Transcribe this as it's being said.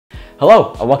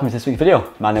Hello and welcome to this week's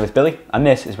video. My name is Billy and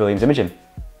this is Williams Imaging.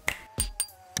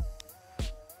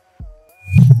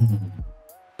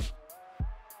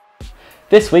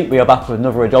 This week we are back with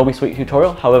another Adobe Suite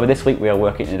tutorial. However, this week we are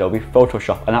working in Adobe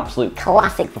Photoshop, an absolute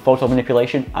classic for photo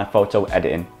manipulation and photo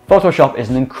editing. Photoshop is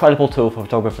an incredible tool for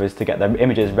photographers to get their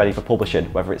images ready for publishing,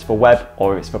 whether it's for web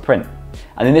or it's for print.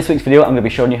 And in this week's video, I'm going to be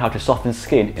showing you how to soften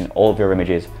skin in all of your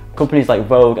images. Companies like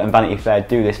Vogue and Vanity Fair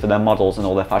do this for their models and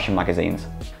all their fashion magazines.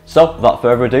 So, without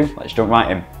further ado, let's jump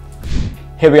right in.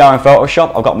 Here we are in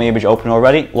Photoshop. I've got my image open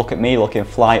already. Look at me looking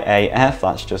fly AF.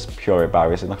 That's just pure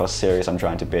embarrassing. Look how serious I'm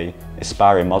trying to be.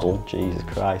 Aspiring model, Jesus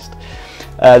Christ.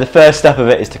 The first step of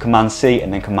it is to Command C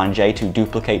and then Command J to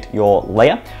duplicate your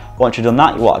layer. Once you've done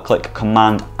that, you want to click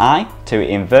Command I to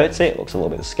invert it. It looks a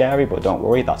little bit scary, but don't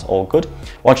worry, that's all good.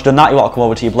 Once you've done that, you want to come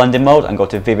over to your blending mode and go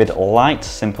to Vivid Light.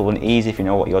 Simple and easy if you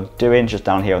know what you're doing, just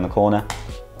down here in the corner.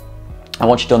 And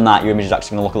once you've done that, your image is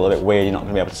actually going to look a little bit weird. You're not going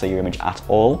to be able to see your image at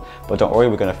all, but don't worry,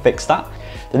 we're going to fix that.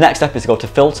 The next step is to go to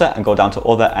Filter and go down to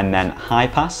Other and then High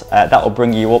Pass. That will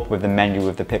bring you up with the menu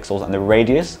with the pixels and the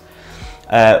radius.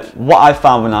 What I've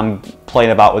found when I'm playing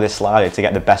about with this slider to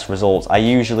get the best results, I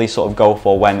usually sort of go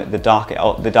for when the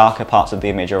darker parts of the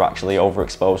image are actually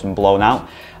overexposed and blown out.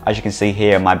 As you can see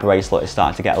here, my bracelet is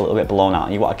starting to get a little bit blown out,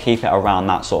 and you want to keep it around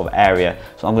that sort of area.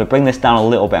 So I'm going to bring this down a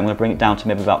little bit. I'm going to bring it down to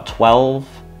maybe about 12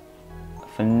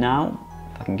 for now,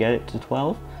 if I can get it to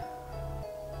 12.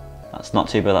 That's not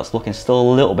too bad. That's looking still a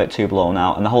little bit too blown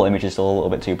out, and the whole image is still a little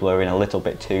bit too blurry and a little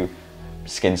bit too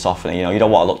skin softening. You know, you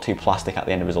don't want to look too plastic at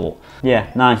the end result.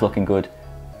 Yeah, nice, looking good.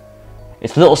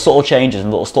 It's little subtle changes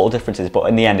and little subtle differences, but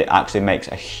in the end it actually makes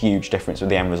a huge difference with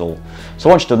the end result. So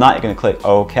once you've done that, you're going to click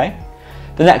OK.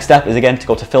 The next step is again to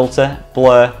go to Filter,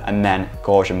 Blur, and then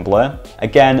Gaussian Blur.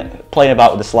 Again, playing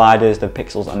about with the sliders, the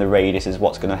pixels and the radius is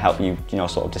what's going to help you,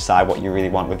 sort of decide what you really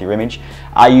want with your image.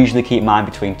 I usually keep mine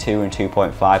between 2 and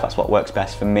 2.5. That's what works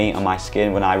best for me and my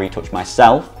skin when I retouch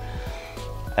myself.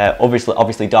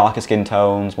 Obviously darker skin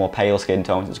tones, more pale skin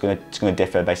tones, it's going to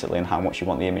differ basically in how much you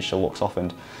want the image to look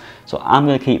softened. So I'm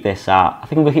going to keep this at, I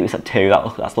think I'm going to keep this at 2,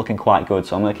 that's looking quite good,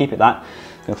 so I'm going to keep it that.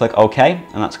 I'm going to click OK,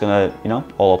 and that's going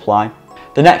to, all apply.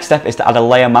 The next step is to add a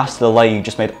layer mask to the layer you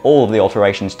just made all of the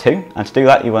alterations to, and to do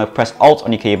that you want to press Alt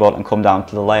on your keyboard and come down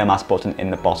to the layer mask button in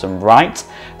the bottom right.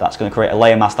 That's going to create a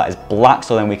layer mask that is black,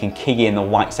 so then we can key in the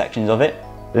white sections of it.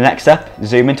 The next step,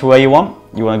 zoom into where you want.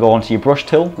 You want to go onto your brush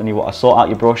tool, and you want to sort out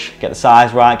your brush, get the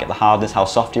size right, get the hardness, how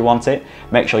soft you want it.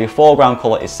 Make sure your foreground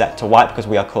colour is set to white because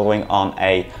we are colouring on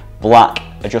a black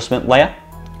adjustment layer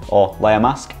or layer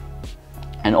mask.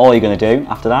 And all you're going to do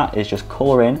after that is just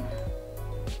colour in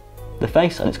the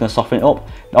face, and it's going to soften it up.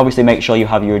 Obviously make sure you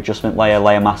have your adjustment layer,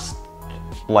 layer mask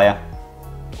layer,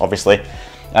 obviously,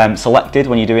 selected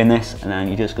when you're doing this, and then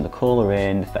you're just going to colour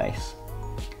in the face.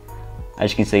 As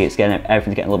you can see,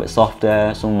 everything's getting a little bit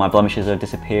softer. Some of my blemishes are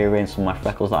disappearing, some of my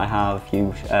freckles that I have,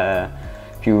 a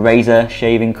few razor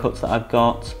shaving cuts that I've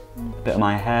got, a bit of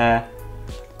my hair.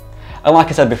 And like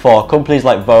I said before, companies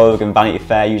like Vogue and Vanity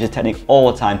Fair use this technique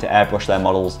all the time to airbrush their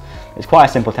models. It's quite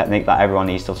a simple technique that everyone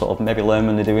needs to sort of maybe learn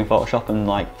when they're doing Photoshop and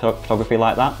like photography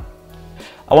like that.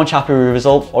 And once you're happy with the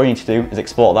result, all you need to do is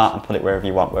export that and put it wherever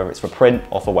you want, whether it's for print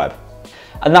or for web.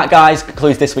 And that, guys,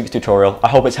 concludes this week's tutorial. I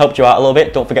hope it's helped you out a little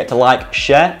bit. Don't forget to like,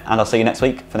 share, and I'll see you next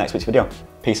week for next week's video.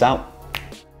 Peace out.